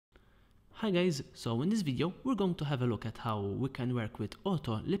Hi guys, so in this video we're going to have a look at how we can work with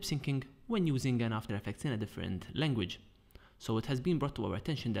auto lip syncing when using an After Effects in a different language. So it has been brought to our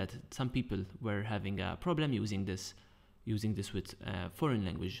attention that some people were having a problem using this with a foreign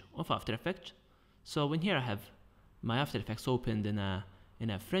language of After Effects. So in here I have my After Effects opened in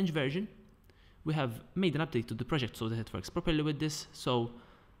a French version. We have made an update to the project so that it works properly with this, so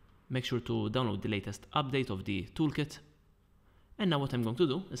make sure to download the latest update of the toolkit. And now what I'm going to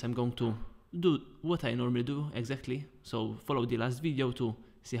do is I'm going to do what I normally do exactly. So follow the last video to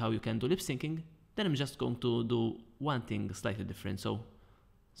see how you can do lip syncing. Then I'm just going to do one thing slightly different. So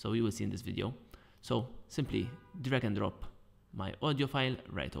you will see in this video. So simply drag and drop my audio file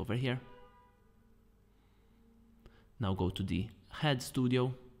right over here. Now go to the Head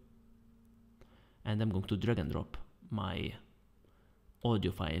Studio. And I'm going to drag and drop my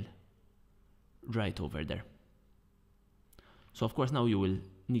audio file right over there. So of course now you will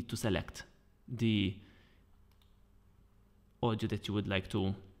need to select the audio that you would like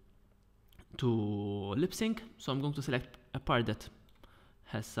to lip sync. So I'm going to select a part that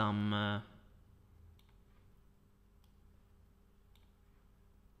has some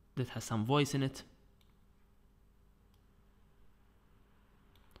voice in it.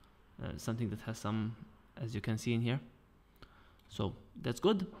 Something that has some, as you can see in here. So that's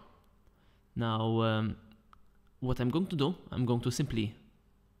good. Now what I'm going to do, I'm going to simply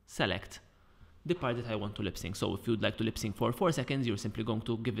select the part that I want to lip sync. So if you'd like to lip sync for 4 seconds, you're simply going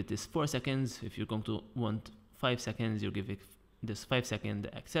to give it this 4 seconds. If you're going to want 5 seconds, you give it this 5 seconds,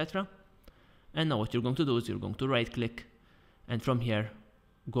 etc. And now what you're going to do is you're going to right click and from here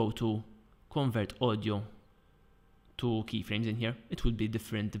go to convert audio to keyframes in here. It will be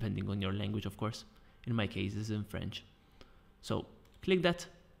different depending on your language, of course. In my case, this is in French. So click that.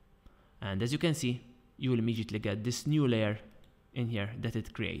 And as you can see, you will immediately get this new layer in here that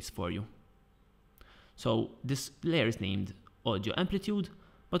it creates for you. So this layer is named audio amplitude,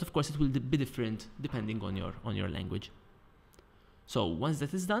 but of course it will be different depending on your language. So once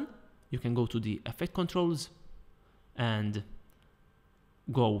that is done, you can go to the effect controls and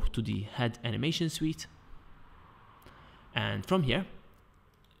go to the head animation suite. And from here,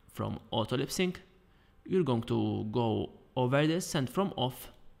 from auto lip sync, you're going to go over this and from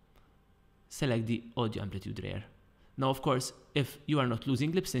off, select the audio amplitude layer. Now, of course, if you are not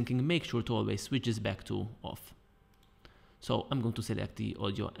losing lip syncing, make sure to always switch this back to off. So I'm going to select the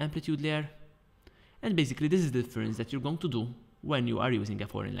audio amplitude layer. And basically, this is the difference that you're going to do when you are using a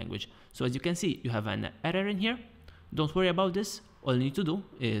foreign language. So as you can see, you have an error in here. Don't worry about this. All you need to do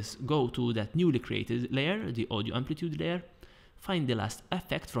is go to that newly created layer, the audio amplitude layer, find the last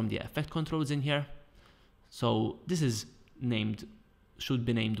effect from the effect controls in here. So this is should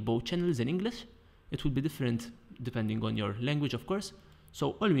be named both channels in English. It will be different depending on your language, of course.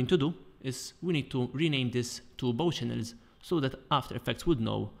 So all we need to do is we need to rename this to both channels so that After Effects would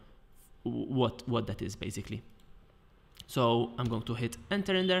know what that is basically. So I'm going to hit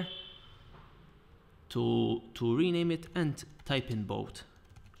enter in there to rename it and type in both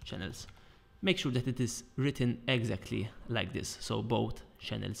channels. Make sure that it is written exactly like this. So both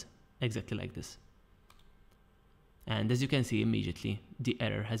channels exactly like this. And as you can see immediately, the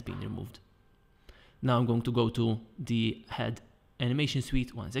error has been removed. Now I'm going to go to the head animation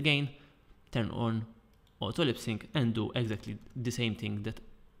suite once again, turn on auto lip sync and do exactly the same thing that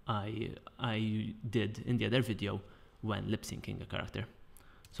I did in the other video when lip syncing a character.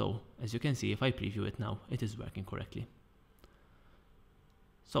 So as you can see, if I preview it now, it is working correctly.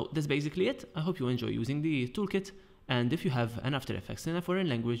 So that's basically it. I hope you enjoy using the toolkit, and if you have an After Effects in a foreign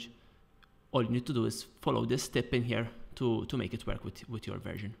language, all you need to do is follow this step in here to make it work with your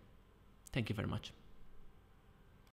version. Thank you very much.